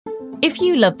If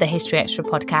you love the History Extra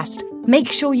podcast,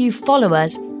 make sure you follow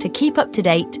us to keep up to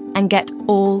date and get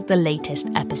all the latest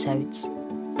episodes.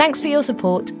 Thanks for your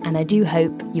support, and I do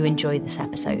hope you enjoy this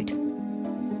episode.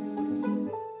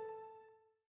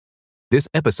 This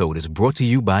episode is brought to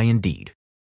you by Indeed.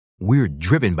 We're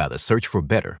driven by the search for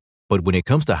better, but when it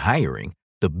comes to hiring,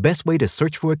 the best way to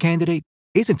search for a candidate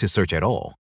isn't to search at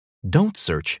all. Don't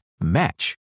search,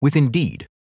 match with Indeed.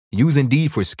 Use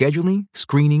Indeed for scheduling,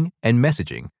 screening, and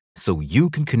messaging so you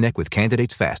can connect with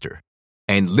candidates faster.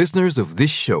 And listeners of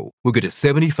this show will get a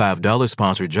 $75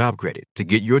 sponsored job credit to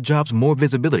get your jobs more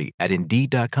visibility at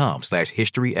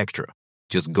Indeed.com/HistoryExtra.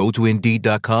 Just go to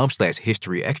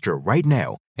Indeed.com/HistoryExtra right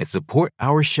now and support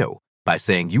our show by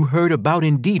saying you heard about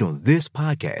Indeed on this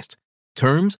podcast.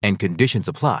 Terms and conditions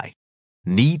apply.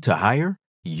 Need to hire?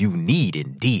 You need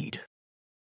Indeed.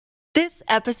 This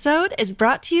episode is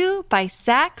brought to you by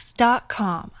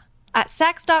Sax.com. At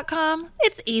Sax.com,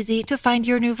 it's easy to find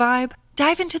your new vibe.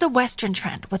 Dive into the Western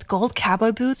trend with gold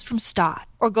cowboy boots from Stott,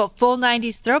 or go full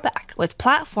 90s throwback with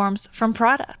platforms from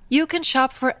Prada. You can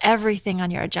shop for everything on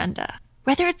your agenda,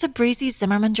 whether it's a breezy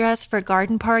Zimmermann dress for a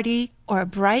garden party or a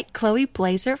bright Chloe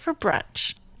blazer for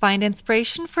brunch. Find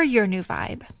inspiration for your new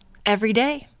vibe every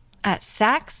day at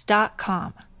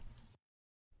Sax.com.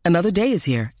 Another day is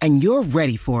here, and you're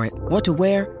ready for it. What to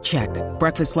wear? Check.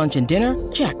 Breakfast, lunch, and dinner?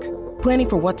 Check. Planning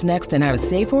for what's next and how to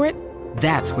save for it?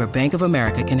 That's where Bank of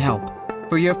America can help.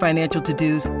 For your financial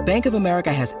to-dos, Bank of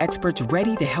America has experts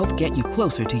ready to help get you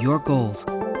closer to your goals.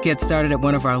 Get started at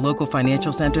one of our local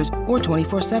financial centers or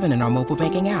 24/7 in our mobile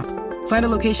banking app. Find a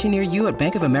location near you at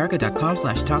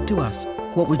bankofamerica.com/talktous.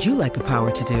 What would you like the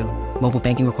power to do? Mobile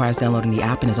banking requires downloading the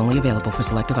app and is only available for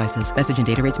select devices. Message and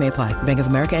data rates may apply. Bank of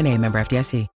America N.A., member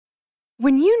FDIC.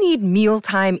 When you need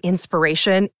mealtime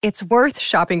inspiration, it's worth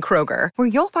shopping Kroger, where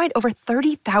you'll find over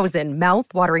 30,000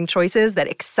 mouth-watering choices that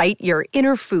excite your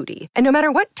inner foodie. And no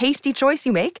matter what tasty choice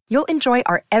you make, you'll enjoy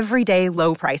our everyday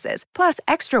low prices, plus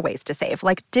extra ways to save,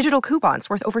 like digital coupons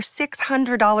worth over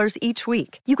 $600 each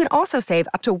week. You can also save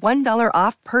up to $1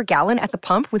 off per gallon at the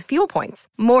pump with fuel points.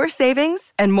 More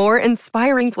savings and more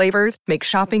inspiring flavors make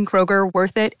shopping Kroger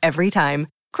worth it every time.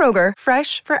 Kroger,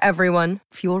 fresh for everyone.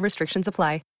 Fuel restrictions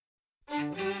apply.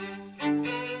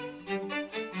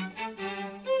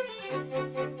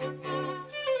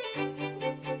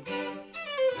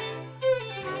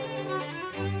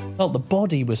 Well, the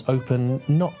body was open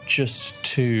not just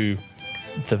to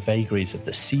the vagaries of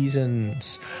the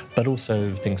seasons, but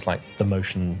also things like the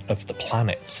motion of the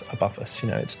planets above us. You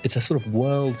know, it's a sort of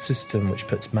world system which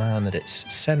puts man at its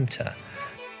centre.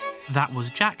 That was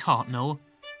Jack Hartnell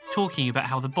talking about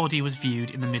how the body was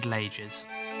viewed in the Middle Ages.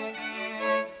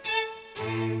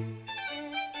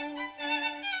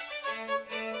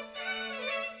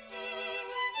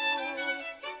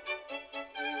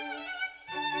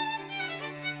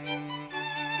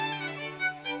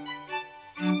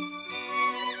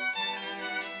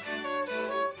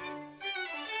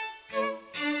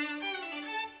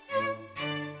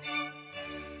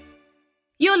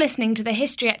 You're listening to the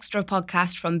History Extra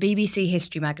podcast from BBC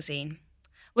History Magazine.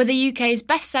 We're the UK's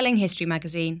best-selling history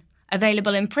magazine,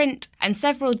 available in print and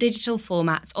several digital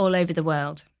formats all over the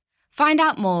world. Find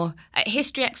out more at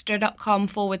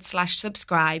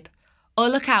historyextra.com/subscribe, or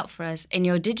look out for us in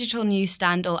your digital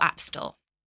newsstand or app store.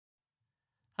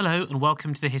 Hello and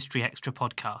welcome to the History Extra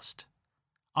podcast.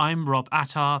 I'm Rob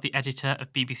Attar, the editor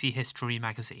of BBC History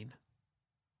Magazine.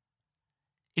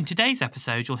 In today's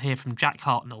episode, you'll hear from Jack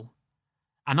Hartnell,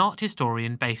 an art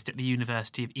historian based at the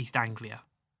University of East Anglia.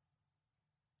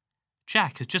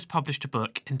 Jack has just published a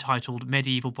book entitled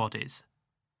Medieval Bodies,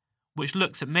 which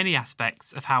looks at many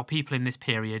aspects of how people in this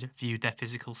period viewed their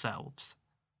physical selves.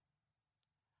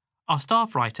 Our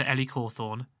staff writer Ellie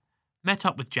Cawthorne met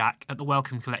up with Jack at the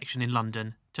Wellcome Collection in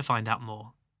London to find out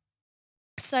more.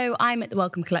 So I'm at the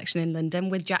Wellcome Collection in London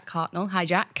with Jack Hartnell. Hi,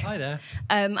 Jack. Hi there.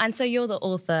 And so you're the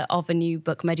author of a new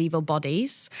book, Medieval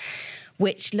Bodies,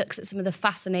 which looks at some of the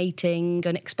fascinating,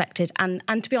 unexpected, and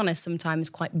to be honest, sometimes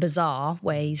quite bizarre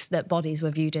ways that bodies were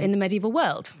viewed in the medieval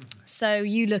world. So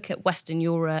you look at Western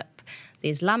Europe, the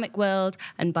Islamic world,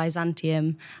 and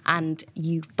Byzantium, and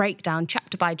you break down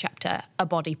chapter by chapter a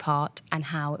body part and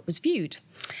how it was viewed.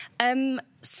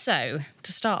 So,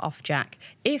 to start off, Jack,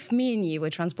 if me and you were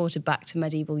transported back to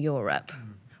medieval Europe,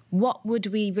 what would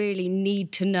we really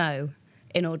need to know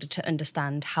in order to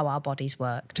understand how our bodies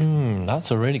worked? That's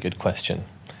a really good question.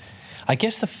 I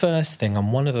guess the first thing,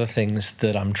 and one of the things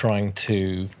that I'm trying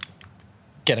to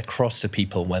get across to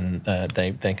people when they're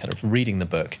kind of reading the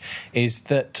book, is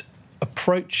that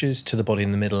approaches to the body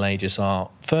in the Middle Ages are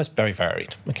first very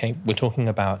varied. Okay, we're talking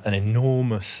about an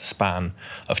enormous span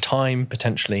of time,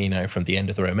 potentially, from the end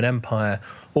of the Roman Empire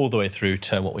all the way through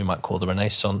to what we might call the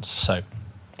Renaissance. So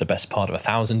the best part of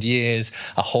 1,000 years,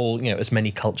 a whole, as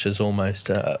many cultures almost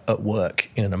at work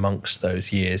in and amongst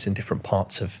those years in different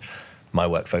parts of my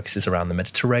work focuses around the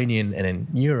Mediterranean and in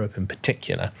Europe in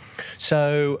particular.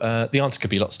 So the answer could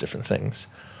be lots of different things.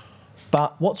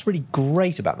 But what's really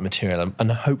great about the material,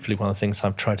 and hopefully one of the things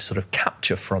I've tried to sort of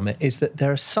capture from it, is that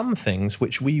there are some things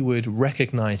which we would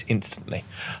recognise instantly.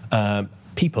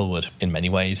 People would, in many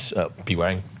ways, be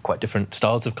wearing quite different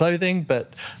styles of clothing,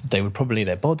 but their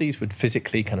bodies would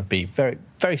physically kind of be very,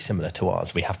 very similar to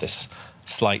ours. We have this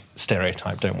slight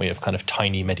stereotype, don't we, of kind of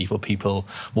tiny medieval people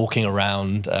walking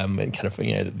around and kind of,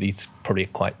 these probably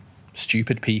quite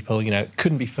stupid people,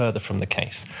 couldn't be further from the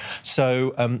case.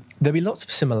 So there'll be lots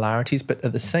of similarities, but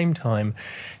at the same time,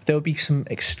 there'll be some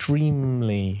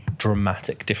extremely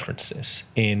dramatic differences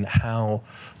in how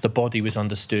the body was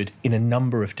understood in a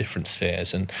number of different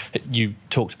spheres. And you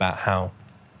talked about how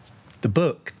the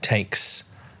book takes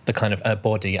the kind of a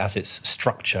body as its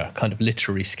structure, kind of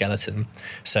literary skeleton.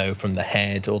 So from the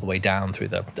head all the way down through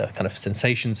the kind of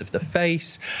sensations of the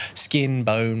face, skin,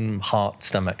 bone, heart,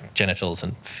 stomach, genitals,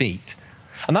 and feet.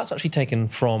 And that's actually taken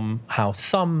from how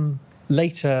some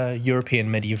later European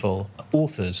medieval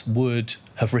authors would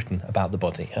have written about the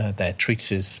body. Their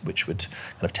treatises, which would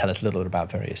kind of tell us a little bit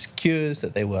about various cures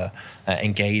that they were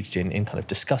engaged in kind of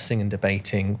discussing and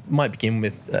debating, might begin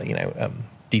with,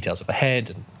 details of the head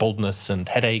and baldness and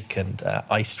headache and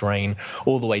eye strain,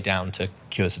 all the way down to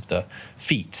cures of the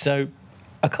feet. So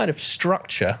a kind of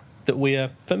structure that we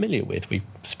are familiar with. We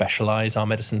specialise our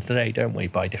medicine today, don't we,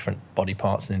 by different body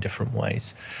parts and in different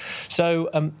ways. So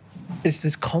there's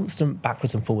this constant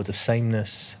backwards and forwards of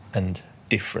sameness and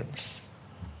difference.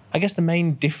 I guess the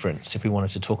main difference, if we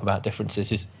wanted to talk about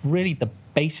differences, is really the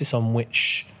basis on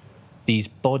which these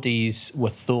bodies were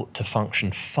thought to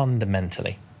function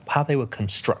fundamentally, how they were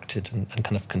constructed and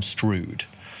kind of construed.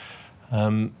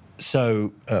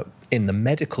 So in the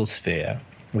medical sphere,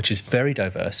 which is very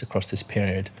diverse across this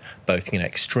period, both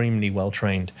extremely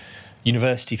well-trained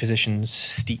university physicians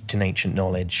steeped in ancient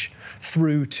knowledge,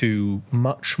 through to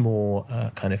much more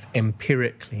kind of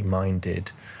empirically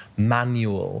minded,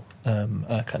 manual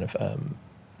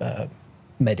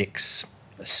medics,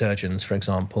 surgeons, for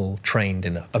example, trained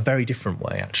in a very different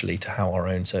way, actually, to how our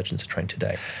own surgeons are trained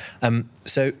today.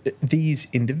 So these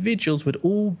individuals would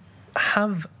all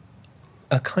have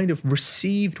a kind of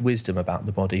received wisdom about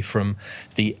the body from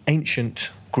the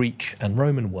ancient Greek and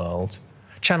Roman world,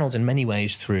 channeled in many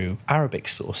ways through Arabic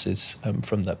sources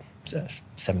from the 7th,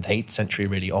 8th century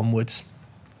really onwards,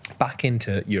 back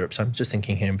into Europe. So I'm just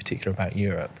thinking here in particular about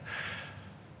Europe.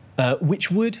 Which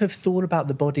would have thought about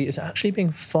the body as actually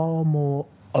being far more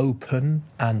open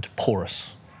and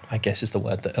porous, I guess is the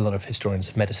word that a lot of historians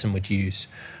of medicine would use,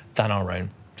 than our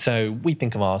own. So we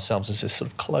think of ourselves as this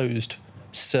sort of closed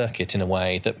circuit in a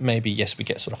way that maybe, yes, we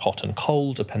get sort of hot and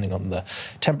cold depending on the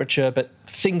temperature, but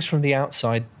things from the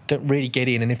outside don't really get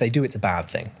in, and if they do, it's a bad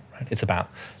thing. Right? It's about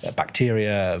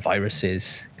bacteria,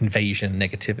 viruses, invasion,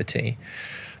 negativity.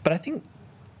 But I think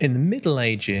in the Middle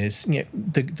Ages,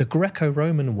 the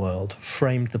Greco-Roman world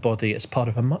framed the body as part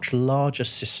of a much larger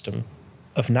system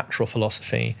of natural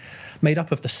philosophy made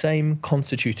up of the same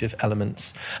constitutive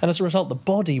elements. And as a result, the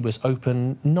body was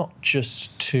open not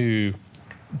just to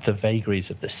the vagaries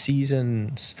of the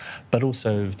seasons, but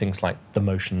also things like the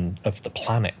motion of the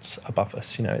planets above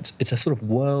us. It's a sort of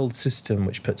world system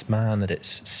which puts man at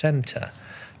its centre.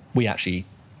 We actually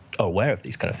are aware of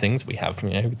these kind of things. We have,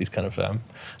 these kind of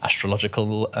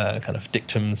astrological kind of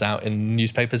dictums out in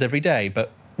newspapers every day,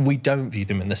 but we don't view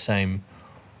them in the same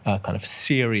kind of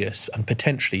serious and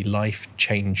potentially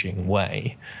life-changing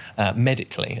way,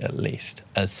 medically at least,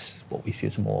 as what we see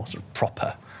as a more sort of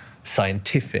proper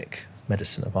scientific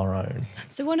medicine of our own.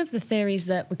 So one of the theories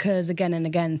that recurs again and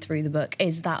again through the book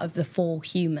is that of the four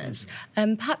humours.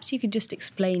 Perhaps you could just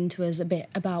explain to us a bit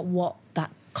about what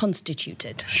that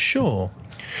constituted. Sure.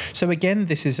 So again,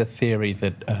 this is a theory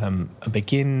that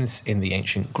begins in the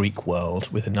ancient Greek world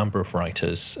with a number of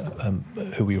writers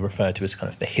who we refer to as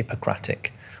kind of the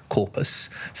Hippocratic corpus.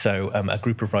 So a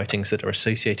group of writings that are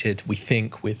associated, we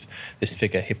think, with this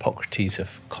figure Hippocrates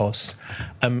of Kos,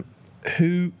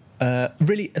 who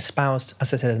really espoused,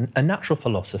 as I said, a natural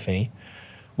philosophy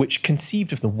which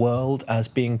conceived of the world as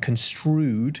being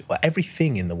construed, or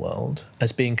everything in the world,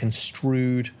 as being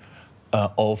construed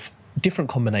of different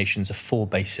combinations of four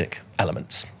basic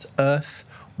elements: earth,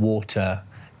 water,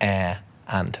 air,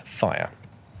 and fire.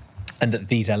 and that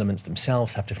these elements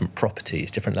themselves have different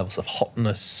properties, different levels of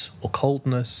hotness or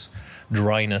coldness,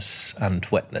 dryness and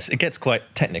wetness. It gets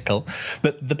quite technical,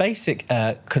 but the basic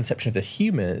conception of the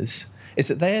humours is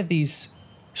that they are these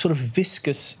sort of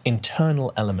viscous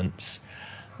internal elements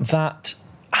that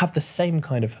have the same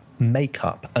kind of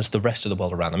makeup as the rest of the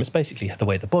world around them. It's basically the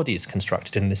way the body is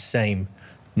constructed in the same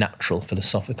natural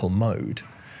philosophical mode.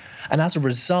 And as a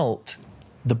result,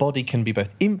 the body can be both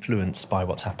influenced by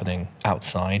what's happening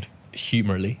outside,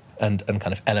 humorally and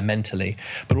kind of elementally,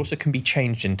 but also can be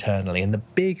changed internally. And the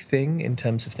big thing in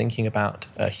terms of thinking about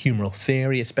humoral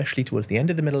theory, especially towards the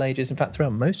end of the Middle Ages, in fact,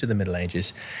 throughout most of the Middle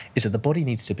Ages, is that the body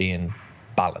needs to be in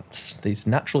balance. These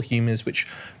natural humours, which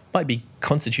might be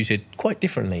constituted quite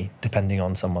differently depending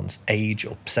on someone's age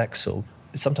or sex or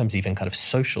sometimes even kind of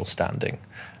social standing,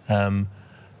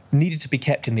 needed to be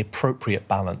kept in the appropriate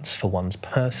balance for one's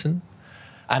person.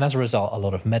 And as a result, a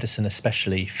lot of medicine,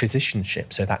 especially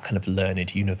physicianship, so that kind of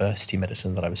learned university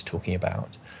medicine that I was talking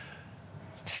about,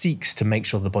 seeks to make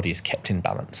sure the body is kept in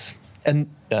balance. And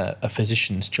a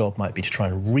physician's job might be to try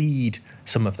and read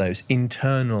some of those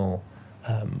internal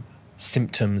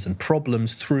symptoms and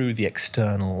problems through the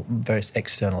various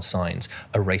external signs,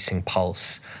 a racing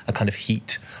pulse, a kind of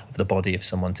heat of the body if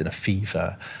someone's in a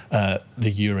fever,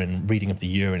 reading of the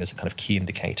urine is a kind of key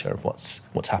indicator of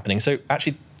what's happening. So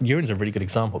actually, urine's a really good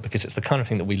example because it's the kind of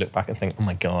thing that we look back and think, oh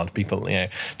my God,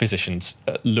 physicians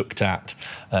looked at,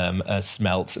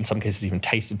 smelt, in some cases even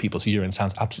tasted people's urine.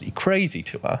 Sounds absolutely crazy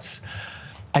to us.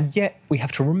 And yet we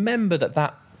have to remember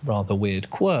that rather weird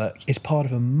quirk is part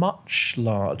of a much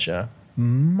larger,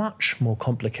 much more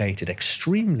complicated,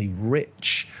 extremely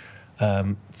rich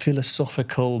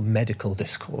philosophical medical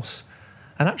discourse.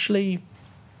 And actually,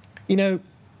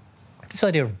 this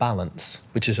idea of balance,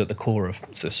 which is at the core of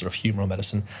this sort of humoral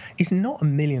medicine, is not a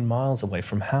million miles away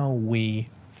from how we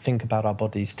think about our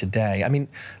bodies today. I mean,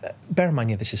 bear in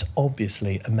mind, this is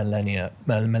obviously a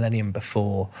millennium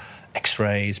before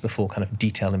X-rays, before kind of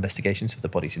detailed investigations of the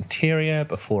body's interior,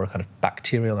 before a kind of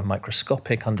bacterial and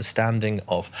microscopic understanding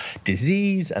of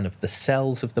disease and of the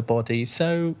cells of the body.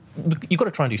 So you've got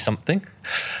to try and do something.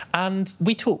 And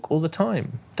we talk all the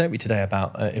time, don't we, today,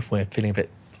 about if we're feeling a bit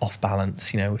off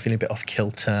balance, we're feeling a bit off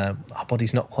kilter, our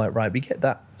body's not quite right. We get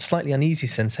that slightly uneasy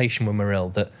sensation when we're ill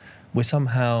that we're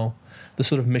somehow the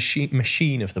sort of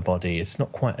machine of the body is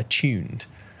not quite attuned.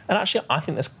 And actually, I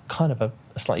think there's kind of a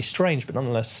slightly strange but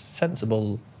nonetheless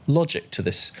sensible logic to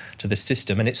this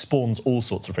system, and it spawns all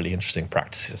sorts of really interesting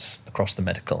practices across the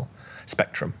medical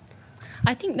spectrum.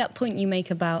 I think that point you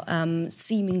make about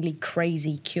seemingly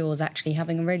crazy cures actually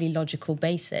having a really logical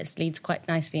basis leads quite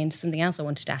nicely into something else I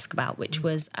wanted to ask about, which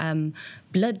was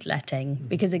bloodletting.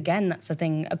 Because again, that's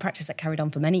a practice that carried on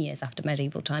for many years after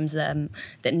medieval times,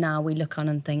 that now we look on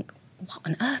and think, what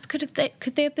on earth could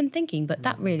they have been thinking? But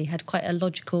that really had quite a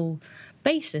logical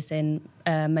basis in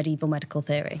medieval medical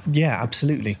theory. Yeah,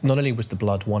 absolutely. Not only was the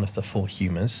blood one of the four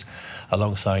humours,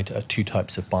 alongside two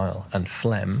types of bile and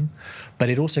phlegm, but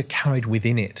it also carried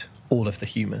within it all of the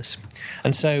humours.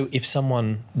 And so if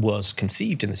someone was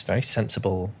conceived in this very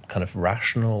sensible, kind of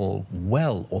rational,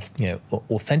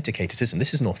 authenticated system,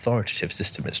 this is an authoritative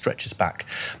system. It stretches back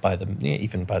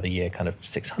even by the year kind of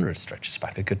 600, stretches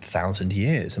back a good 1,000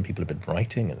 years, and people have been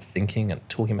writing and thinking and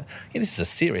talking about, this is a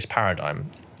serious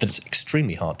paradigm that it's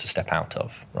extremely hard to step out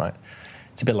of, right?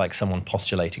 It's a bit like someone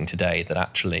postulating today that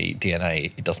actually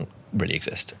DNA, it doesn't really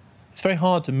exist. It's very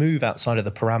hard to move outside of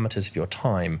the parameters of your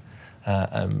time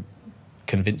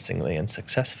convincingly and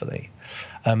successfully.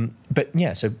 So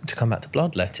to come back to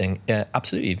bloodletting,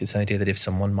 absolutely, this idea that if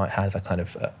someone might have a kind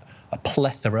of a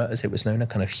plethora, as it was known, a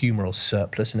kind of humoral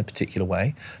surplus in a particular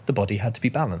way, the body had to be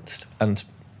balanced. And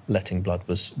letting blood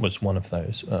was one of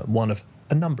those, one of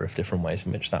a number of different ways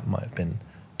in which that might have been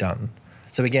done.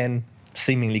 So again,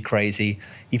 seemingly crazy,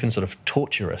 even sort of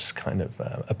torturous kind of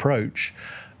approach,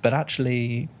 but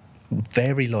actually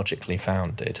very logically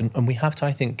founded. And we have to,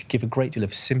 I think, give a great deal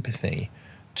of sympathy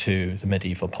to the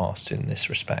medieval past in this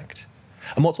respect.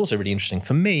 And what's also really interesting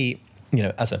for me,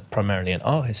 as primarily an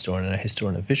art historian and a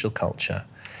historian of visual culture,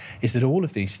 is that all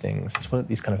of these things, as well as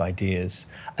these kind of ideas,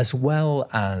 as well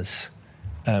as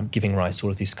giving rise to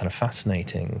all of these kind of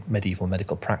fascinating medieval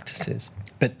medical practices,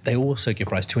 but they also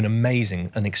give rise to an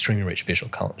amazing and extremely rich visual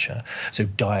culture. So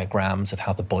diagrams of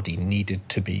how the body needed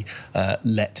to be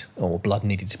blood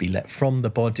needed to be let from the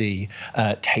body,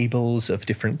 tables of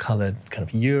different coloured kind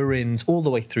of urines, all the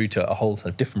way through to a whole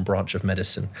sort of different branch of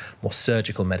medicine, more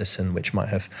surgical medicine, which might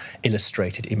have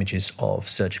illustrated images of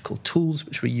surgical tools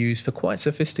which were used for quite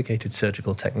sophisticated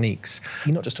surgical techniques.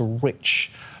 Not just a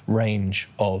rich range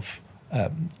of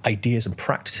ideas and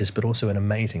practices, but also an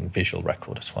amazing visual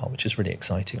record as well, which is really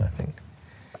exciting, I think.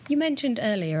 You mentioned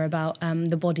earlier about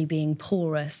the body being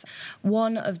porous.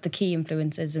 One of the key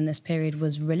influences in this period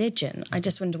was religion. I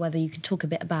just wonder whether you could talk a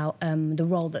bit about the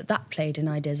role that played in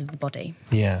ideas of the body.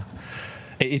 Yeah.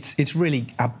 It's really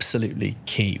absolutely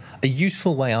key. A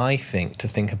useful way, I think, to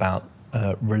think about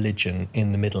religion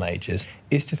in the Middle Ages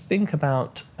is to think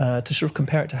about, to sort of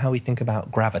compare it to how we think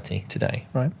about gravity today,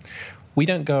 right? We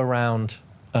don't go around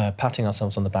patting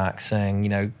ourselves on the back saying,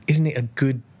 isn't it a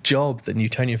good job that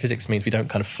Newtonian physics means we don't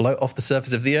kind of float off the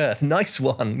surface of the Earth? Nice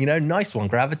one, nice one,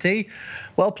 gravity.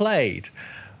 Well played.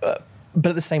 But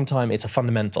at the same time, it's a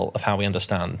fundamental of how we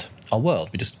understand our world.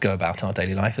 We just go about our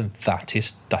daily life, and that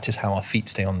is how our feet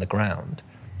stay on the ground.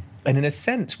 And in a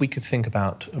sense, we could think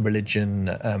about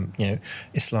religion,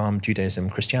 Islam, Judaism,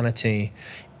 Christianity,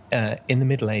 in the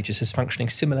Middle Ages as functioning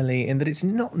similarly in that it's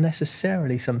not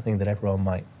necessarily something that everyone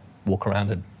might walk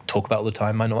around and talk about all the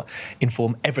time, might not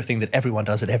inform everything that everyone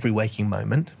does at every waking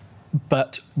moment.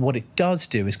 But what it does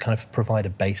do is kind of provide a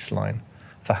baseline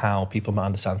for how people might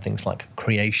understand things like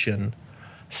creation,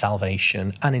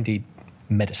 salvation, and indeed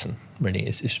medicine really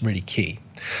is really key.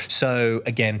 So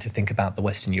again, to think about the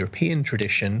Western European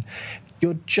tradition,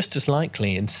 you're just as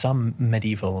likely in some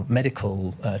medieval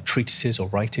medical treatises or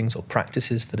writings or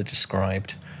practices that are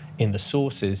described in the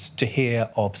sources to hear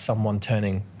of someone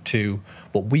turning to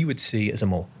what we would see as a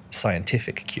more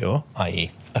scientific cure,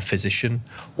 i.e. a physician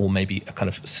or maybe a kind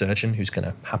of surgeon who's going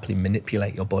to happily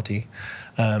manipulate your body,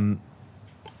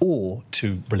 or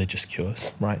to religious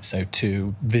cures, right? So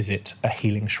to visit a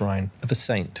healing shrine of a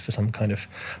saint for some kind of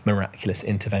miraculous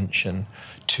intervention,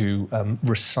 to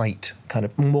recite kind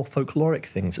of more folkloric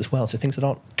things as well, so things that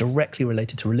aren't directly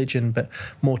related to religion, but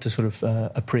more to sort of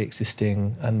a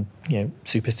pre-existing and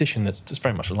superstition that's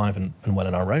very much alive and well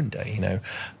in our own day.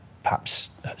 Perhaps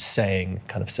saying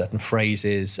kind of certain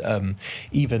phrases.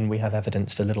 Even we have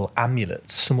evidence for little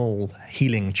amulets, small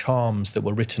healing charms that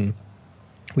were written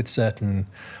with certain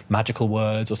magical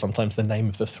words or sometimes the name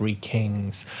of the three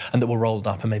kings, and that were rolled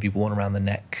up and maybe worn around the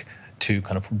neck to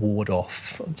kind of ward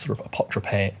off sort of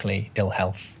apotropaically ill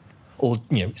health. Or,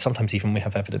 sometimes even we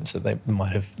have evidence that they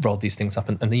might have rolled these things up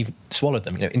and even swallowed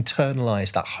them,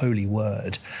 internalized that holy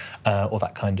word or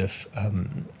that kind of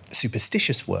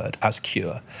superstitious word as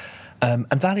cure. And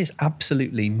that is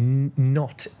absolutely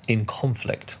not in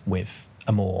conflict with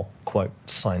a more, quote,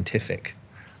 scientific,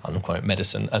 unquote,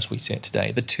 medicine as we see it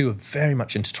today. The two are very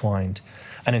much intertwined,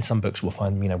 and in some books we'll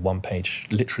find them, one page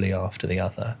literally after the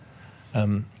other.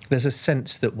 There's a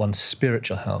sense that one's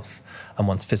spiritual health and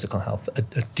one's physical health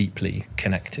are deeply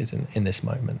connected in this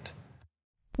moment.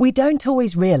 We don't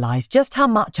always realise just how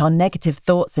much our negative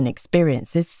thoughts and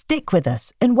experiences stick with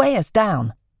us and weigh us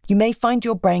down. You may find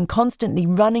your brain constantly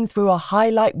running through a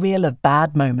highlight reel of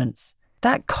bad moments.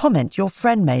 That comment your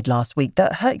friend made last week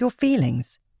that hurt your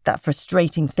feelings. That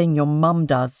frustrating thing your mum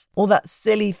does, or that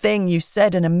silly thing you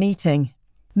said in a meeting.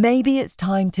 Maybe it's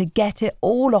time to get it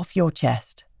all off your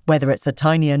chest, whether it's a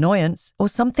tiny annoyance or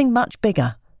something much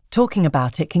bigger. Talking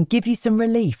about it can give you some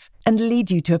relief and lead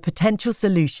you to a potential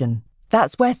solution.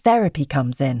 That's where therapy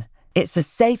comes in. It's a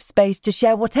safe space to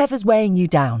share whatever's weighing you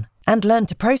down and learn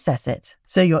to process it,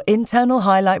 so your internal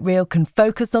highlight reel can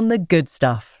focus on the good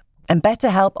stuff. And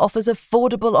BetterHelp offers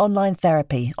affordable online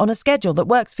therapy on a schedule that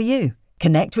works for you.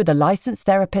 Connect with a licensed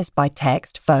therapist by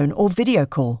text, phone, or video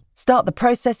call. Start the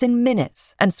process in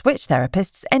minutes and switch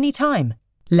therapists anytime.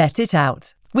 Let it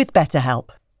out with BetterHelp.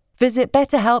 Visit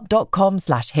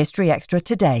betterhelp.com/historyextra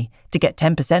today to get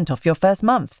 10% off your first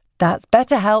month. That's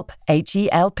BetterHelp,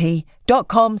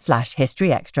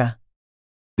 HELP.com/historyextra.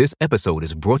 This episode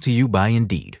is brought to you by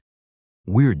Indeed.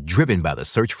 We're driven by the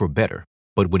search for better,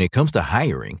 but when it comes to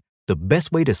hiring, the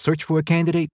best way to search for a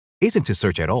candidate isn't to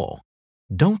search at all.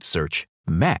 Don't search,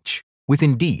 match with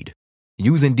Indeed.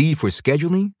 Use Indeed for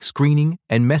scheduling, screening,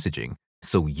 and messaging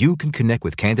so you can connect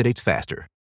with candidates faster.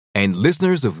 And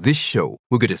listeners of this show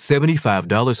will get a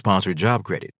 $75 sponsored job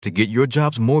credit to get your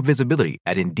jobs more visibility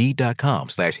at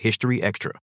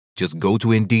Indeed.com/historyextra. Just go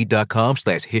to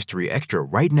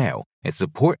Indeed.com/historyextra right now and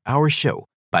support our show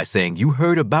by saying you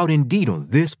heard about Indeed on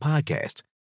this podcast.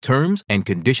 Terms and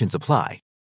conditions apply.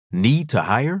 Need to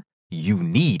hire? You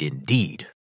need Indeed.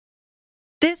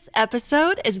 This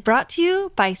episode is brought to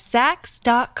you by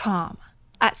Sax.com.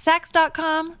 At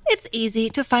Sax.com, it's easy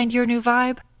to find your new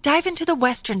vibe. Dive into the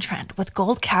Western trend with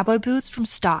gold cowboy boots from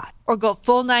Stott, or go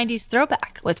full 90s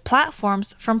throwback with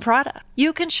platforms from Prada.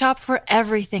 You can shop for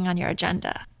everything on your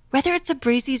agenda, whether it's a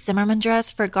breezy Zimmermann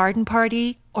dress for a garden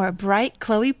party or a bright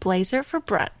Chloe blazer for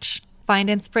brunch.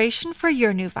 Find inspiration for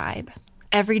your new vibe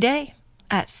every day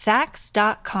at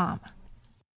Sax.com.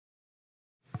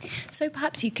 So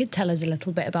perhaps you could tell us a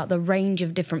little bit about the range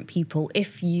of different people,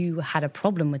 if you had a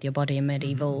problem with your body in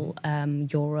medieval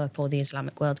Europe or the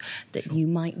Islamic world, that you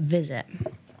might visit.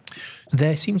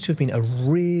 There seems to have been a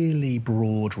really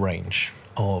broad range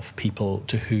of people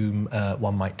to whom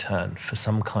one might turn for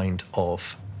some kind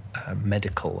of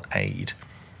medical aid.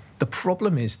 The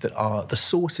problem is that the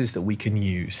sources that we can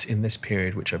use in this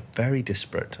period, which are very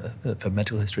disparate for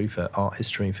medical history, for art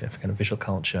history, for kind of visual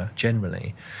culture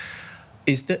generally,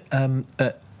 is that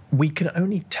we can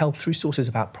only tell through sources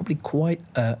about probably quite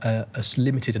a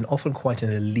limited and often quite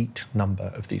an elite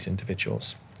number of these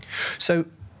individuals. So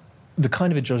the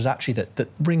kind of individuals actually that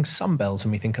ring some bells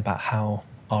when we think about how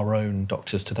our own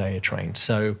doctors today are trained.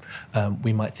 So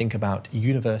we might think about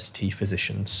university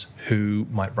physicians who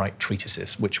might write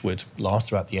treatises, which would last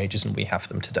throughout the ages, and we have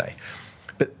them today.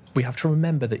 But we have to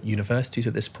remember that universities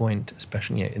at this point,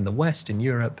 especially in the West, in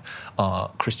Europe, are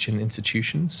Christian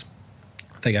institutions.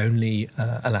 They only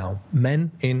allow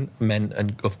men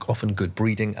and of often good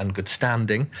breeding and good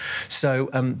standing.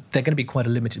 So they're going to be quite a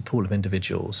limited pool of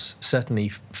individuals, certainly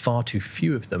far too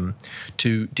few of them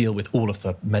to deal with all of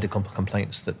the medical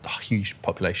complaints that huge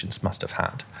populations must have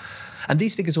had. And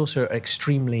these figures also are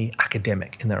extremely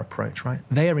academic in their approach, right?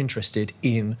 They are interested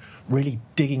in really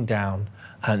digging down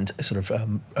and sort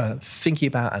of thinking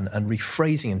about and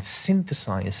rephrasing and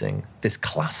synthesizing this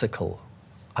classical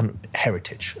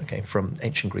heritage, okay, from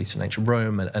ancient Greece and ancient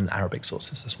Rome and Arabic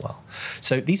sources as well.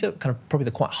 So these are kind of probably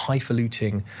the quite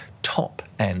highfalutin top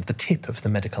end, the tip of the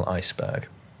medical iceberg.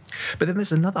 But then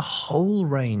there's another whole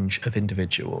range of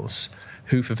individuals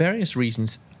who, for various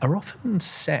reasons, are often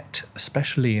set,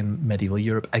 especially in medieval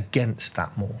Europe, against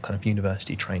that more kind of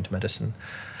university-trained medicine.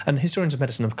 And historians of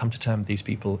medicine have come to term these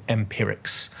people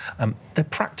empirics. They're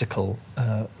practical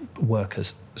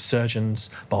workers,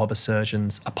 surgeons, barber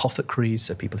surgeons, apothecaries,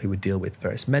 so people who would deal with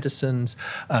various medicines,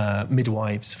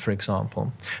 midwives, for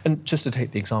example. And just to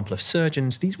take the example of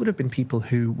surgeons, these would have been people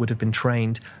who would have been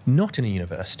trained not in a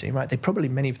university, right?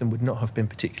 Many of them would not have been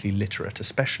particularly literate,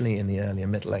 especially in the earlier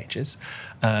Middle Ages.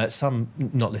 Some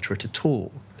not literate at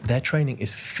all. Their training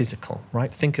is physical,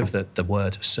 right? Think of the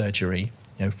word surgery,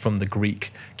 from the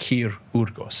Greek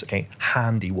chirurgos, okay,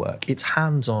 handiwork. It's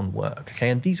hands-on work, okay?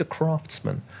 And these are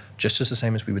craftsmen, just as the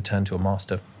same as we would turn to a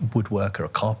master woodworker, a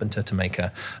carpenter to make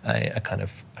a kind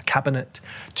of a cabinet,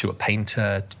 to a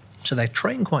painter. So they're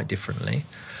trained quite differently.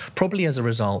 Probably as a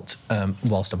result,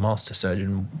 whilst a master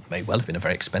surgeon may well have been a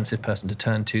very expensive person to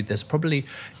turn to, there's probably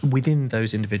within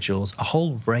those individuals a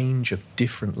whole range of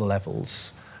different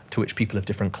levels to which people of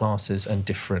different classes and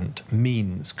different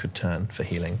means could turn for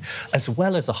healing, as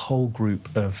well as a whole group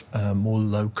of more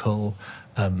local,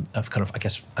 of kind of, I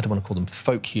guess, I don't want to call them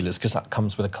folk healers, because that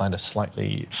comes with a kind of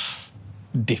slightly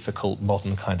difficult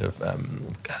modern kind of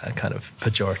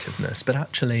pejorativeness. But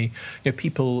actually,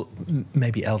 people,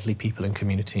 maybe elderly people in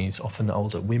communities, often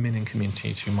older women in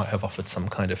communities who might have offered some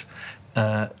kind of,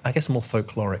 I guess, more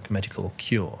folkloric medical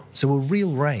cure. So a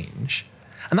real range.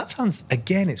 And that sounds,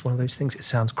 again, it's one of those things, it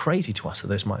sounds crazy to us that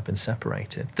those might have been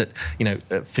separated, that,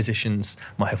 physicians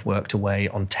might have worked away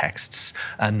on texts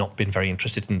and not been very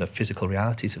interested in the physical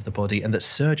realities of the body, and that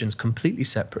surgeons completely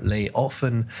separately,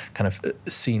 often kind of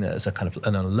seen as a kind of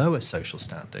a lower social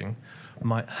standing,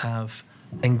 might have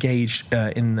engaged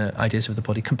in the ideas of the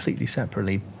body completely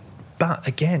separately. But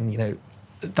again,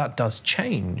 that does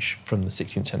change from the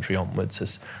 16th century onwards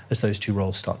as those two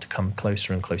roles start to come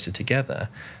closer and closer together.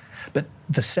 But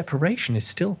the separation is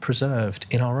still preserved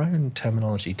in our own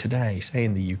terminology today. Say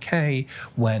in the UK,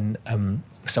 when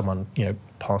someone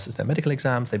passes their medical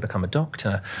exams, they become a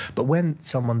doctor. But when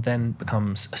someone then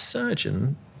becomes a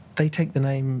surgeon, they take the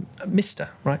name Mr.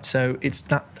 Right? So it's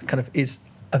that kind of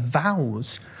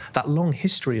avows that long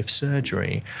history of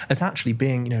surgery as actually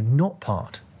being not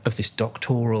part of this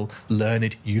doctoral,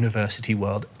 learned university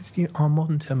world. Our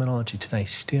modern terminology today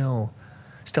still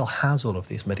has all of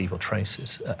these medieval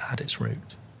traces at its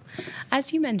root.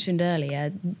 As you mentioned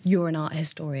earlier, you're an art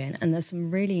historian, and there's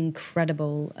some really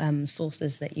incredible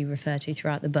sources that you refer to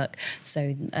throughout the book.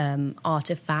 So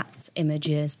artifacts,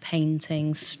 images,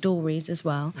 paintings, stories as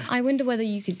well. I wonder whether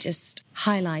you could just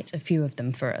highlight a few of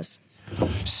them for us.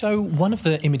 So one of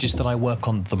the images that I work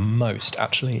on the most,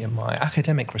 actually, in my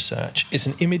academic research is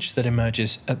an image that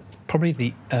emerges at probably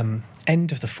the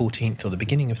end of the 14th or the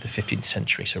beginning of the 15th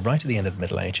century, so right at the end of the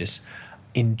Middle Ages,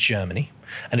 in Germany.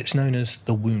 And it's known as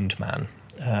the Wound Man.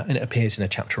 And it appears in a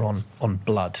chapter on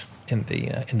blood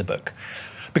in the book.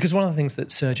 Because one of the things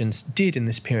that surgeons did in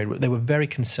this period, they were very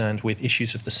concerned with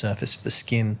issues of the surface of the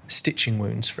skin, stitching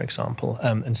wounds, for example,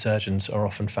 and surgeons are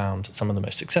often found, some of the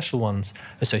most successful ones,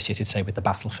 associated, say, with the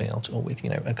battlefield or with,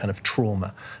 a kind of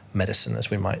trauma medicine as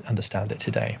we might understand it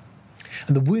today.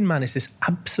 And the wound man is this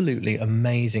absolutely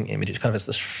amazing image. It's kind of as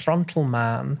this frontal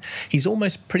man. He's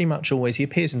almost pretty much always, he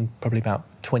appears in probably about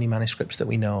 20 manuscripts that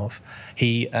we know of.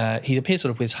 He appears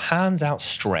sort of with his hands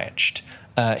outstretched.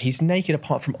 He's naked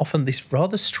apart from often this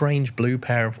rather strange blue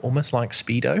pair of almost like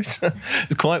Speedos.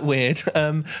 It's quite weird,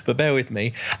 but bear with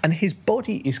me. And his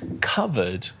body is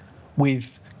covered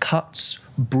with cuts,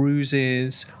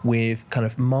 bruises, with kind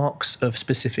of marks of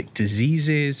specific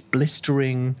diseases,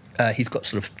 blistering. He's got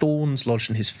sort of thorns lodged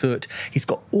in his foot. He's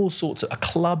got all sorts of, a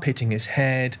club hitting his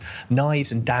head,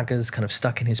 knives and daggers kind of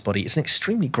stuck in his body. It's an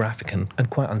extremely graphic and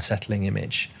quite unsettling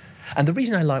image. And the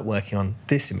reason I like working on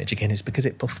this image, again, is because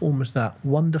it performs that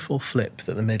wonderful flip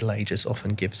that the Middle Ages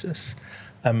often gives us.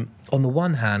 On the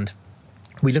one hand,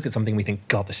 we look at something, we think,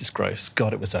 God, this is gross.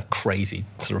 God, it was a crazy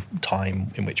sort of time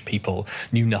in which people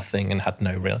knew nothing and had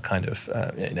no real kind of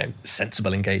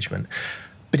sensible engagement.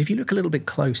 But if you look a little bit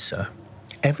closer,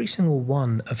 every single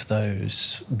one of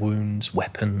those wounds,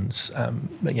 weapons,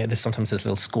 there's sometimes a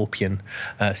little scorpion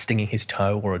stinging his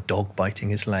toe or a dog biting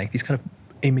his leg. These kind of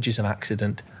images of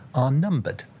accident are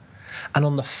numbered. And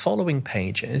on the following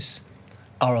pages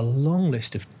are a long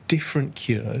list of different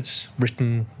cures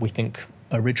written, we think,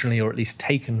 originally, or at least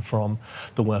taken from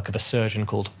the work of a surgeon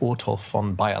called Ortolf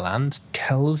von Beierland,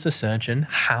 tells the surgeon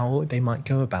how they might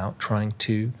go about trying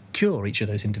to cure each of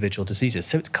those individual diseases.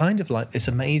 So it's kind of like this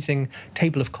amazing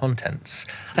table of contents.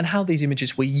 And how these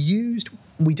images were used,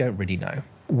 we don't really know.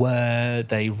 Were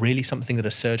they really something that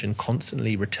a surgeon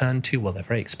constantly returned to? Well, they're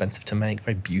very expensive to make,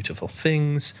 very beautiful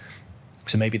things.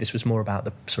 So maybe this was more about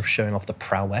the sort of showing off the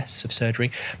prowess of surgery.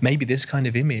 Maybe this kind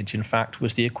of image, in fact,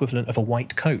 was the equivalent of a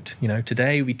white coat.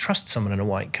 Today we trust someone in a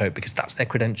white coat because that's their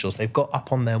credentials. They've got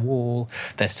up on their wall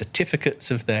their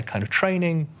certificates of their kind of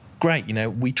training. Great,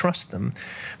 we trust them.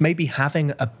 Maybe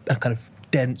having a kind of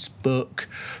dense book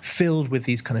filled with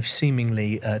these kind of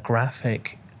seemingly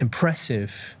graphic,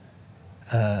 impressive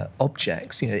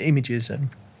objects, images and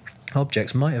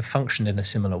objects might have functioned in a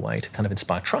similar way to kind of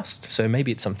inspire trust. So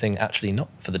maybe it's something actually not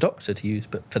for the doctor to use,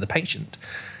 but for the patient.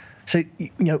 So,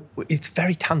 it's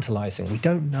very tantalizing. We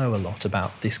don't know a lot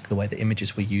about the way the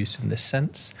images were used in this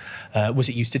sense. Was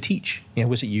it used to teach?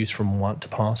 Was it used to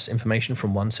pass information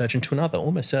from one surgeon to another?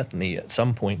 Almost certainly at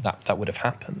some point that would have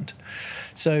happened.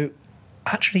 So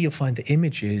actually you'll find that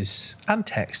images and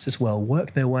text as well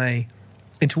work their way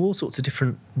into all sorts of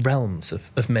different realms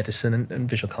of medicine and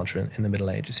visual culture in the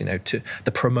Middle Ages, to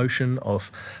the promotion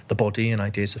of the body and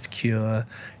ideas of cure,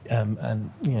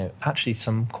 and actually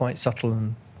some quite subtle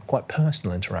and quite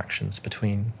personal interactions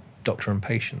between doctor and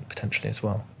patient potentially as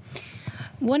well.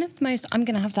 One of the most, I'm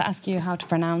going to have to ask you how to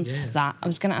pronounce that. I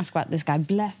was going to ask about this guy,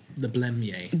 The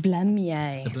Blemmier.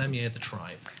 Blemmier. The Blemmier, the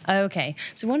tribe. Okay.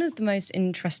 So one of the most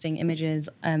interesting images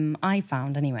I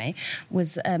found, anyway,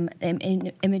 was an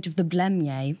image of the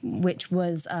Blemmier, which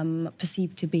was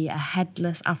perceived to be a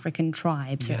headless African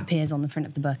tribe. So it appears on the front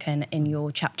of the book and in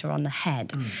your chapter on the head.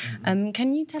 Mm-hmm.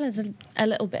 Can you tell us a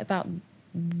little bit about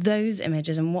those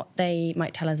images and what they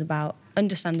might tell us about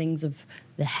understandings of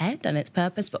the head and its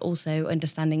purpose, but also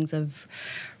understandings of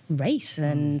race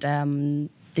and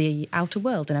the outer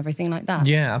world and everything like that?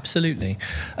 Yeah, absolutely.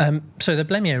 So the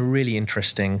Blemmier are a really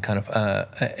interesting kind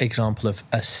of example of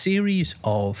a series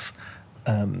of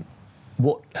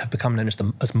what have become known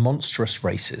as monstrous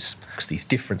races. It's these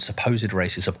different supposed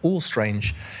races of all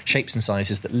strange shapes and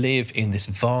sizes that live in this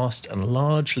vast and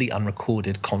largely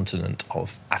unrecorded continent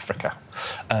of Africa.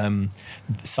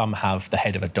 Some have the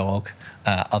head of a dog,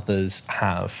 others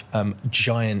have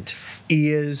giant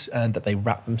ears that they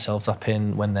wrap themselves up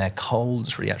in when they're cold.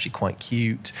 It's really actually quite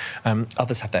cute.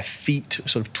 Others have their feet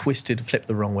sort of twisted, flipped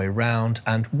the wrong way round.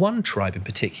 And one tribe in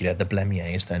particular, the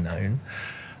Blemmier as they're known,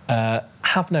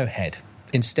 have no head.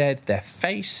 Instead, their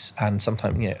face and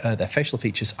sometimes their facial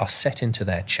features are set into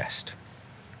their chest.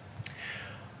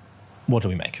 What do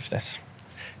we make of this?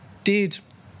 Did,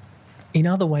 in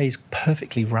other ways,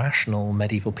 perfectly rational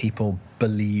medieval people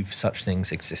believe such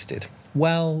things existed?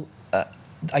 Well,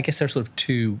 I guess there are sort of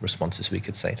two responses we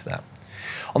could say to that.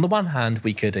 On the one hand,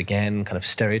 we could, again, kind of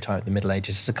stereotype the Middle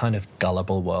Ages as a kind of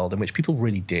gullible world in which people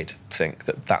really did think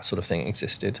that sort of thing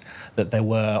existed, that there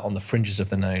were, on the fringes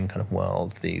of the known kind of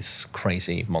world, these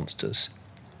crazy monsters.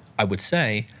 I would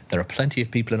say there are plenty of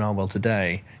people in our world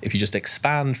today, if you just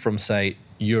expand from, say,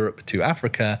 Europe to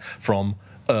Africa, from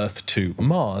Earth to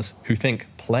Mars who think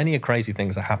plenty of crazy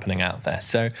things are happening out there.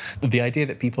 So the idea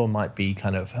that people might be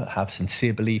kind of have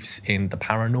sincere beliefs in the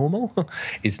paranormal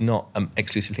is not an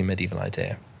exclusively medieval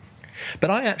idea.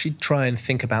 But I actually try and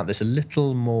think about this a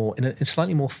little more, in a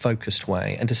slightly more focused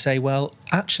way, and to say, well,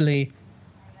 actually,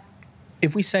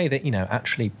 if we say that,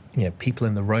 people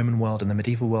in the Roman world and the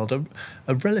medieval world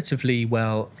are relatively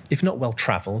well, if not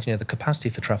well-travelled, the capacity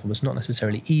for travel was not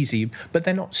necessarily easy, but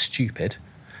they're not stupid.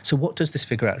 So what does this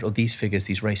figure out, or these figures,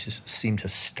 these races, seem to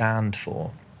stand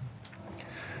for?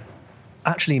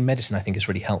 Actually, medicine, I think, is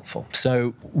really helpful.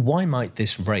 So why might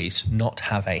this race not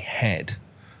have a head?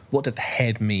 What did the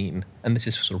head mean? And this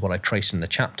is sort of what I traced in the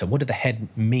chapter. What did the head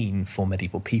mean for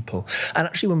medieval people? And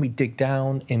actually, when we dig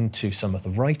down into some of the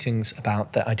writings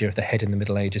about the idea of the head in the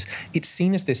Middle Ages, it's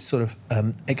seen as this sort of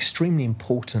extremely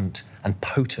important and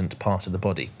potent part of the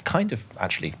body, kind of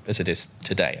actually as it is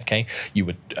today, okay? You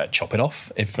would chop it off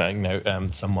if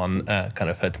someone kind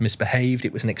of had misbehaved.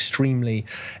 It was an extremely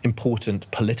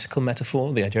important political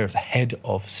metaphor, the idea of the head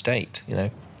of state,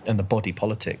 and the body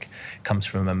politic comes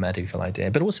from a medieval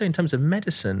idea. But also in terms of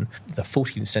medicine, the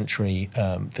 14th century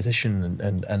physician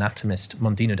and anatomist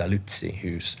Mondino da Luzzi,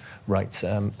 who writes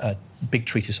a big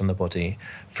treatise on the body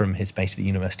from his base at the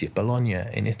University of Bologna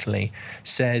in Italy,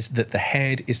 says that the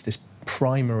head is this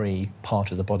primary part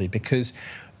of the body because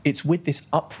it's with this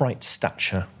upright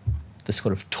stature, this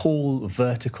sort of tall,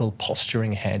 vertical,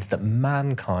 posturing head, that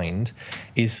mankind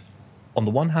is, on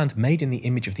the one hand, made in the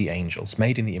image of the angels,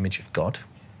 made in the image of God.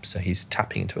 So he's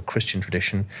tapping into a Christian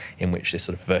tradition in which this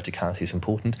sort of verticality is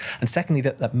important. And secondly,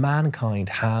 that mankind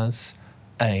has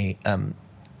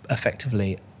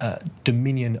effectively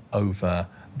dominion over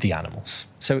the animals.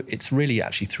 So it's really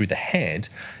actually through the head.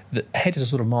 The head is a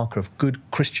sort of marker of good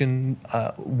Christian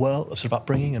world, sort of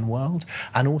upbringing and world,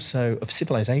 and also of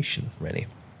civilization, really.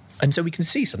 And so we can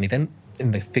see suddenly then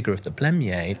in the figure of the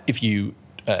Blemmier, if you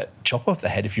chop off the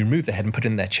head, if you remove the head and put it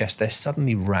in their chest, they're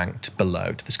suddenly ranked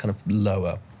below to this kind of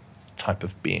lower type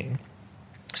of being.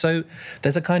 So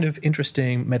there's a kind of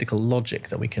interesting medical logic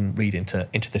that we can read into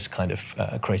this kind of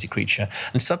crazy creature.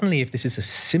 And suddenly, if this is a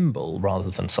symbol rather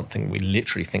than something we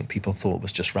literally think people thought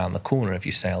was just round the corner if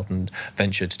you sailed and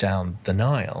ventured down the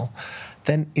Nile,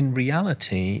 then in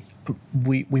reality,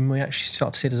 we may actually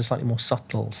start to see it as a slightly more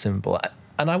subtle symbol.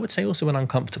 And I would say also an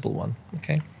uncomfortable one,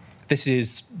 okay?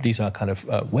 These are kind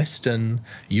of Western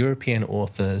European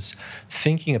authors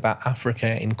thinking about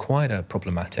Africa in quite a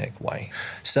problematic way.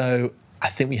 So I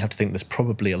think we have to think there's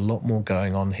probably a lot more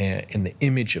going on here in the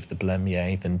image of the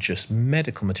Blemmier than just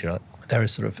medical material. There are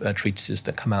sort of treatises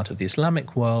that come out of the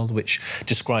Islamic world which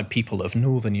describe people of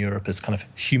Northern Europe as kind of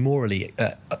humorally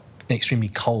extremely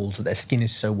cold. Their skin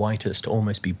is so white as to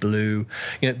almost be blue.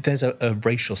 There's a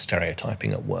racial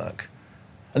stereotyping at work.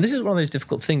 And this is one of those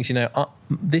difficult things,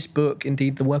 this book,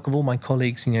 indeed, the work of all my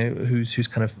colleagues, whose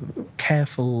kind of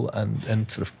careful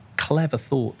and sort of clever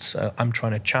thoughts I'm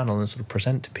trying to channel and sort of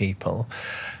present to people.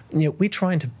 We're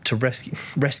trying to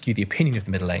rescue the opinion of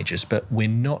the Middle Ages, but we're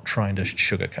not trying to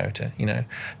sugarcoat it.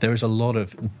 There is a lot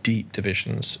of deep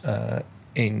divisions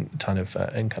in kind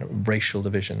of racial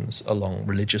divisions along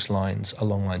religious lines,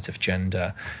 along lines of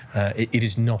gender. It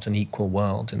is not an equal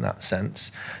world in that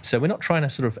sense. So we're not trying to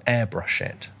sort of airbrush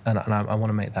it, and I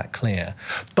want to make that clear.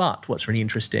 But what's really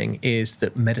interesting is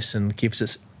that medicine gives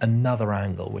us another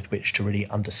angle with which to really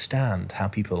understand how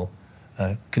people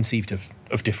conceived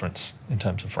of difference in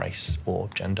terms of race or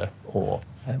gender or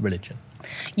religion.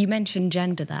 You mentioned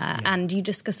gender there, and you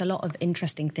discuss a lot of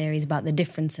interesting theories about the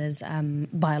differences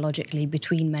biologically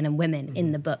between men and women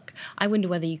in the book. I wonder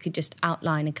whether you could just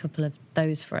outline a couple of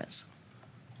those for us.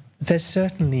 There's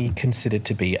certainly considered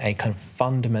to be a kind of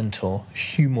fundamental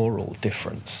humoral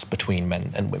difference between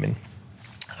men and women.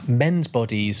 Men's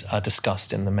bodies are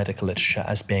discussed in the medical literature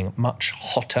as being much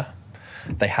hotter.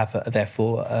 They have,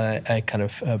 therefore, a kind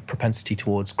of propensity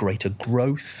towards greater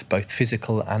growth, both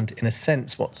physical and, in a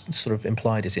sense, what's sort of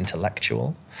implied is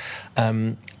intellectual. They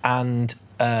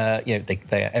are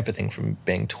everything from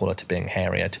being taller to being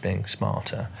hairier to being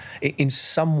smarter. In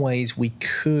some ways, we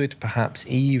could perhaps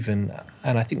even,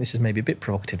 and I think this is maybe a bit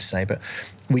provocative to say, but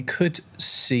we could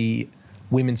see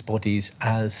women's bodies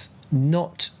as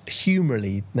not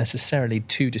humorally necessarily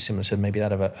too dissimilar to maybe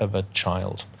that of a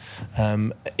child.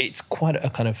 It's quite a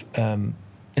kind of, and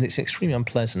it's extremely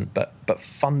unpleasant, but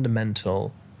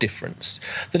fundamental difference.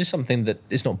 That is something that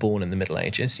is not born in the Middle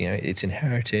Ages. It's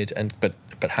inherited but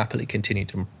happily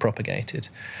continued and propagated.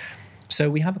 So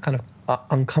we have a kind of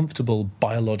uncomfortable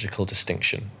biological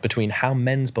distinction between how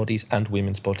men's bodies and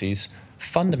women's bodies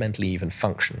fundamentally even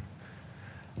function.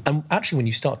 And actually, when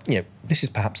you start, this is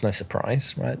perhaps no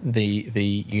surprise, right?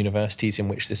 The universities in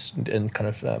which this, and kind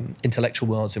of intellectual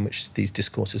worlds in which these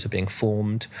discourses are being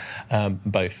formed,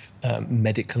 both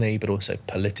medically but also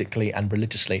politically and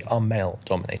religiously, are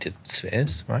male-dominated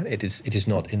spheres, right? It is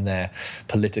not in their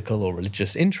political or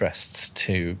religious interests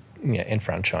to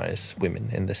enfranchise women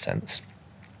in this sense.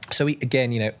 So we,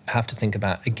 again, have to think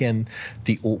about, again,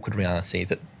 the awkward reality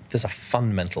that there's a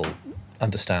fundamental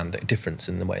difference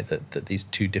in the way that these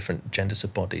two different genders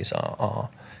of bodies are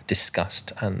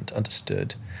discussed and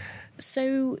understood.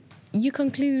 So you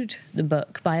conclude the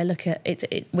book by a look at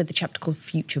it with a chapter called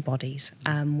Future Bodies,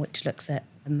 which looks at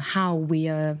how we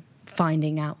are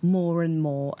finding out more and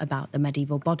more about the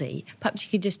medieval body. Perhaps you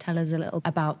could just tell us a little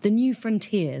about the new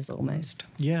frontiers almost.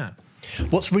 Yeah.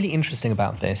 What's really interesting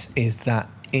about this is that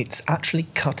it's actually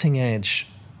cutting edge,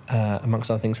 amongst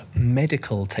other things,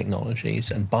 medical technologies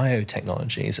and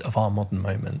biotechnologies of our modern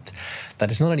moment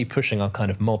that is not only pushing our kind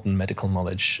of modern medical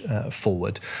knowledge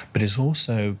forward, but is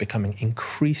also becoming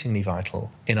increasingly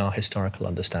vital in our historical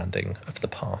understanding of the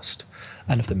past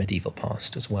and of the medieval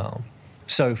past as well.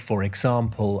 So, for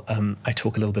example, I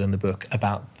talk a little bit in the book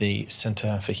about the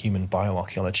Centre for Human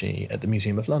Bioarchaeology at the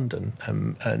Museum of London,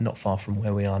 not far from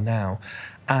where we are now,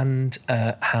 and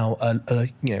how,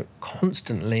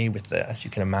 constantly with the, as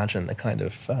you can imagine, the kind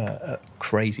of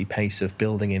crazy pace of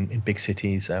building in big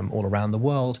cities all around the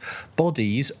world,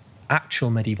 bodies, actual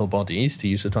medieval bodies, to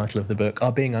use the title of the book,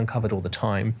 are being uncovered all the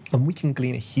time, and we can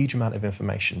glean a huge amount of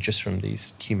information just from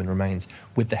these human remains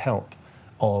with the help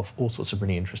of all sorts of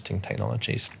really interesting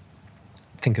technologies.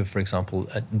 Think of, for example,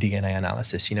 DNA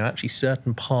analysis. Actually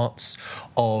certain parts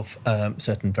of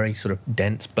certain very sort of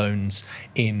dense bones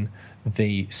in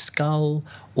the skull,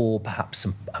 or perhaps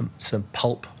some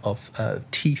pulp of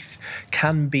teeth,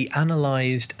 can be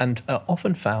analysed and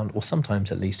often found, or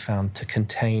sometimes at least found, to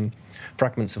contain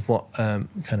fragments of what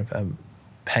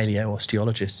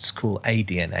paleosteologists call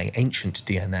aDNA, ancient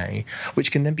DNA,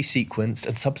 which can then be sequenced,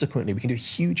 and subsequently we can know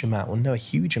a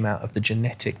huge amount of the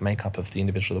genetic makeup of the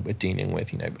individual that we're dealing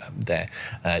with, their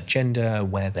gender,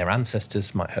 where their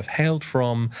ancestors might have hailed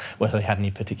from, whether they had any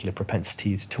particular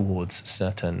propensities towards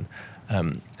certain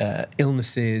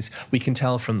illnesses. We can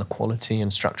tell from the quality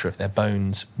and structure of their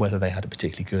bones whether they had a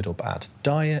particularly good or bad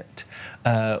diet.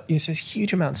 So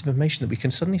huge amounts of information that we can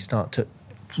suddenly start to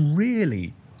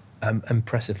really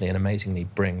impressively and amazingly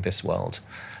bring this world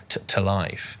to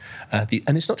life.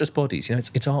 And it's not just bodies, it's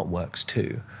artworks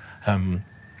too.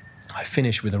 I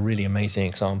finish with a really amazing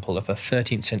example of a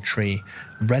 13th century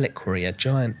reliquary, a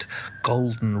giant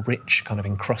golden, rich, kind of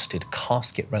encrusted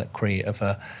casket reliquary of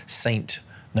a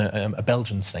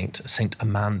Belgian saint, Saint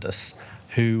Amandus,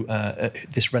 who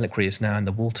this reliquary is now in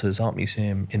the Walters Art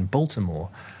Museum in Baltimore.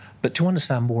 But to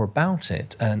understand more about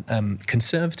it,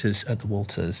 conservators at the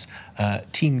Walters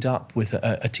teamed up with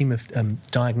a team of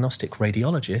diagnostic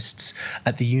radiologists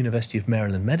at the University of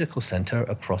Maryland Medical Center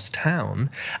across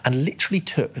town, and literally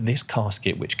took this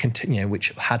casket, which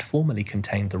had formerly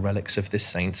contained the relics of this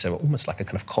saint, so almost like a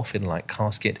kind of coffin-like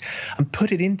casket, and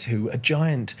put it into a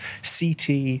giant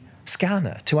CT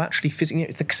scanner to actually physically,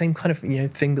 it's the same kind of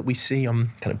thing that we see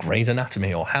on kind of Grey's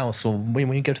Anatomy or House, or when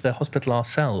we go to the hospital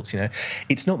ourselves.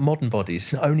 It's not modern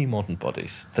bodies, it's only modern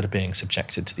bodies that are being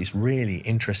subjected to these really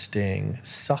interesting,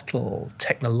 subtle,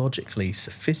 technologically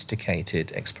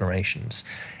sophisticated explorations.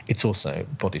 It's also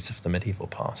bodies of the medieval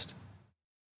past.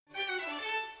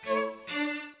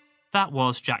 That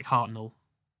was Jack Hartnell.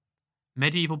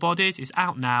 Medieval Bodies is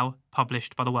out now,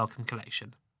 published by the Wellcome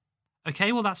Collection.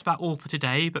 OK, well, that's about all for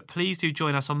today, but please do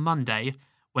join us on Monday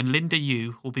when Linda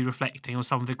Yu will be reflecting on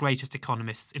some of the greatest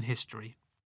economists in history.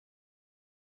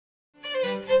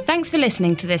 Thanks for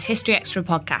listening to this History Extra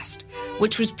podcast,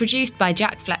 which was produced by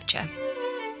Jack Fletcher.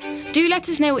 Do let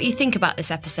us know what you think about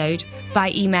this episode by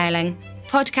emailing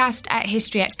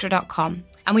podcast@historyextra.com,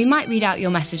 and we might read out your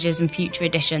messages in future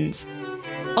editions.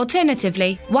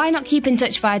 Alternatively, why not keep in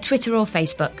touch via Twitter or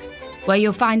Facebook, where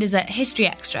you'll find us at History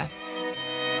Extra.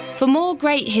 For more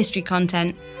great history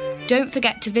content, don't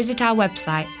forget to visit our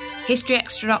website,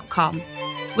 historyextra.com,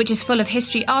 which is full of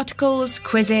history articles,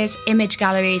 quizzes, image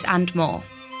galleries, and more.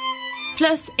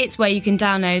 Plus, it's where you can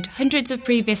download hundreds of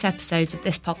previous episodes of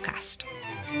this podcast.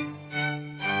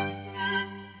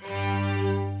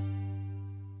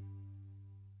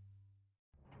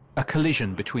 A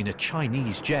collision between a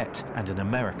Chinese jet and an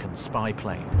American spy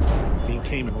plane. He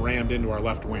came and rammed into our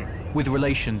left wing. With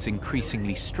relations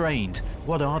increasingly strained,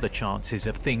 what are the chances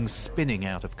of things spinning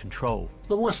out of control?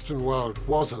 The Western world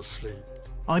was asleep.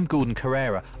 I'm Gordon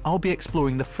Carrera. I'll be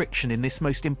exploring the friction in this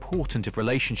most important of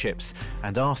relationships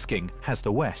and asking, has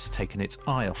the West taken its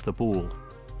eye off the ball?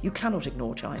 You cannot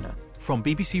ignore China. From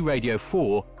BBC Radio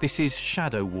 4, this is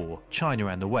Shadow War, China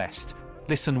and the West.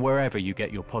 Listen wherever you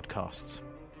get your podcasts.